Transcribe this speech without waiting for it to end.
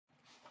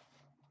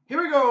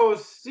Here we go.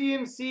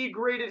 CNC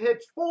graded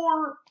hits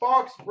 4,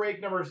 box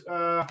break numbers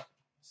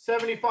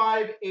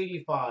 75,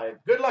 85.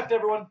 Good luck to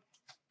everyone.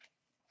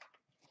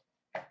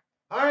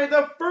 All right,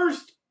 the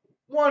first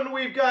one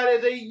we've got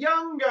is a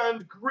Young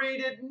Guns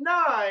graded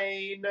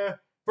 9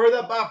 for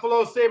the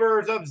Buffalo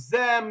Sabres of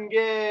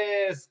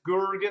Zemgus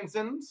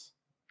Girgensons.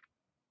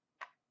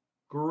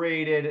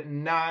 Graded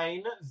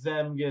 9,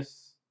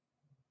 Zemgus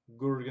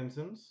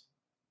Girgensons.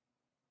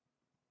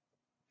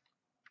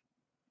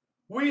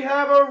 We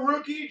have a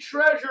Rookie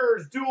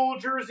Treasures dual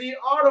jersey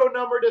auto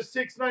number to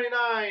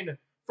 699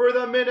 for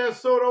the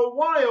Minnesota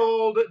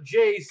Wild,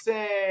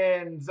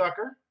 Jason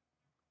Zucker.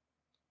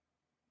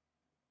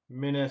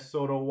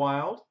 Minnesota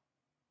Wild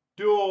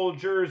dual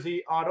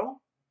jersey auto.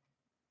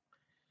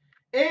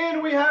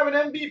 And we have an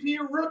MVP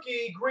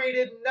rookie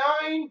graded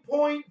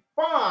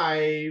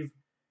 9.5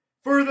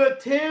 for the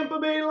Tampa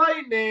Bay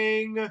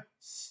Lightning,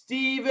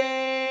 Steven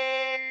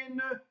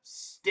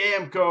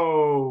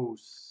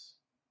Stamkos.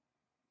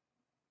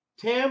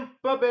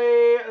 Tampa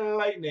Bay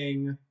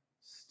Lightning,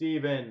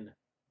 Steven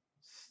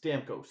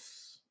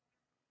Stamkos.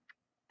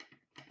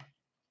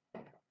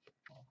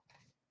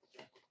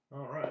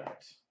 All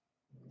right.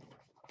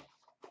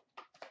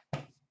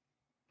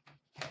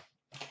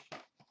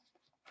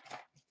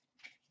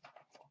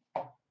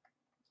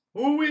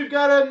 We've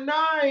got a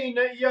 9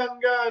 Young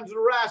Guns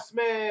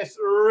Rasmus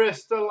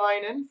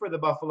Ristolainen for the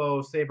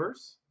Buffalo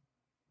Sabres.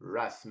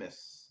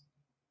 Rasmus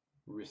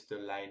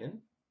Ristolainen.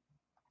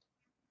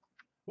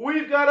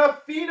 We've got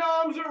a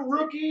Phenoms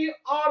Rookie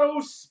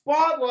Auto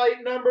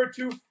Spotlight number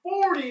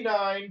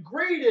 249,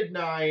 graded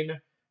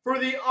 9 for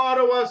the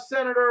Ottawa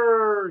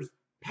Senators,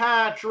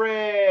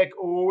 Patrick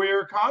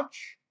Weirkoch.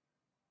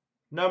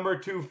 Number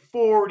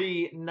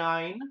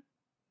 249,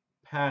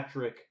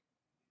 Patrick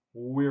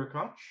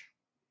Weirkoch.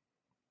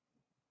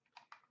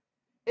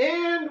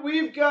 And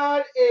we've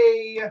got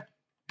a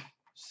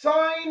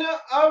Sign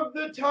of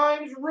the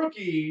Times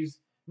Rookies,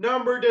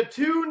 number to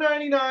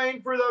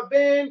 299 for the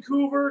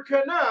Vancouver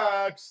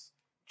Canucks,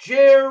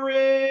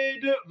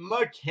 Jared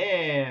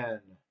McCann.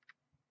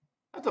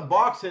 That's a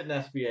box hit in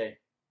SBA.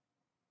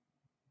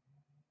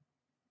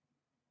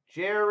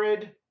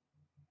 Jared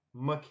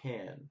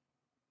McCann.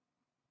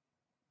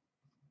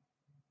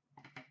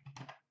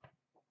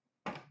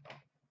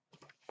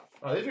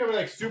 Oh, these are going to be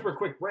like super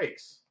quick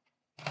breaks.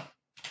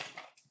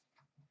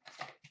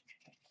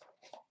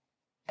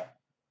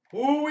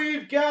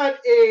 We've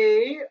got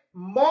a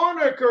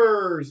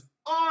Monikers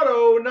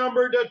auto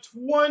number to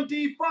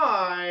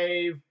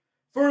 25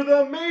 for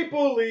the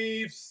Maple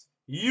Leafs,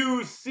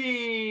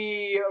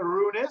 UC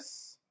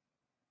Runis.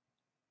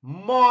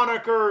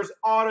 Monikers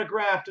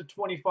autograph to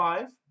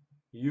 25,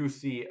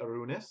 UC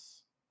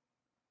Runis.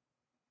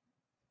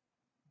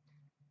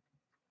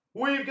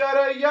 We've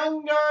got a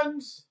Young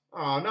Guns,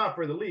 not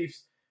for the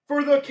Leafs,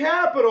 for the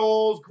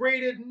Capitals,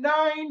 graded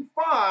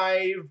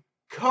 9.5.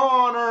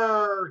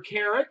 Connor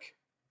Carrick.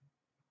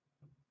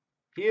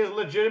 He is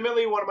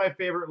legitimately one of my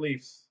favorite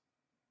Leafs.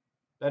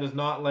 That is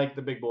not like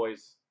the big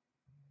boys.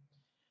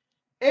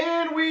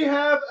 And we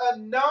have a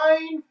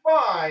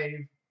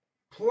 9.5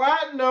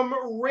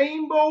 Platinum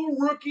Rainbow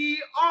Rookie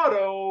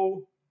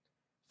Auto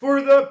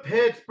for the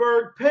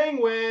Pittsburgh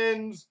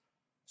Penguins,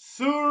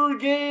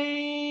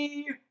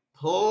 Sergei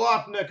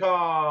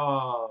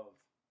Plotnikov.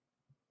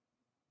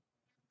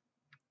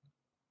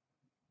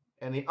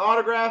 And the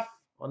autograph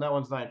on that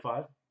one's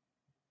 9.5.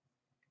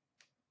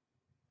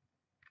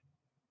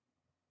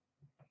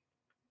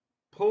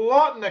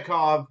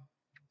 Plotnikov.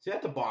 See,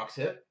 that's a box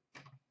hit.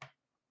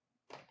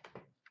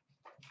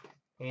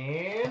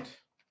 And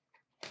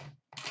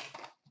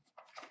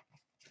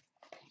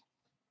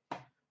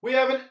we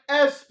have an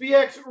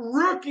SPX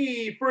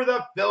rookie for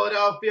the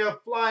Philadelphia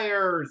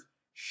Flyers,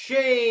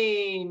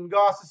 Shane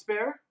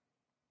Gostisbehere.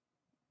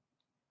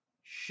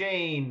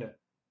 Shane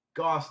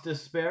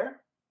Gostisbehere.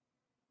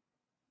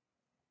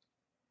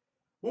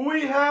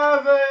 We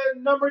have a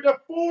number to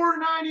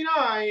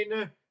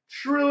 499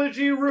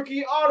 Trilogy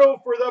Rookie Auto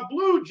for the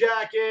Blue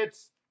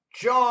Jackets,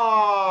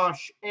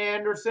 Josh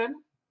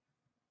Anderson.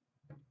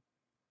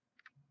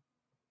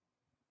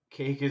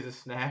 Cake is a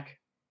snack.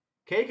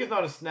 Cake is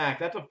not a snack.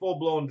 That's a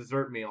full-blown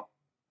dessert meal.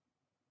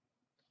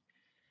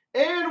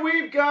 And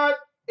we've got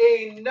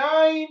a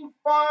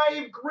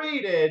 9.5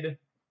 graded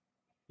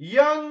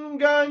Young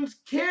Guns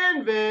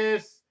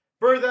canvas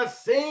for the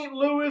St.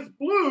 Louis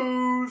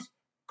Blues,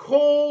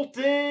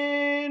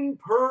 Colton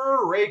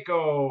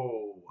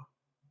Parayko.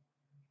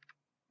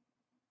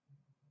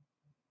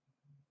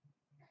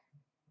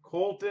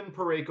 Colton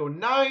Parayko,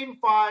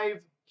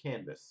 9.5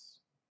 canvas.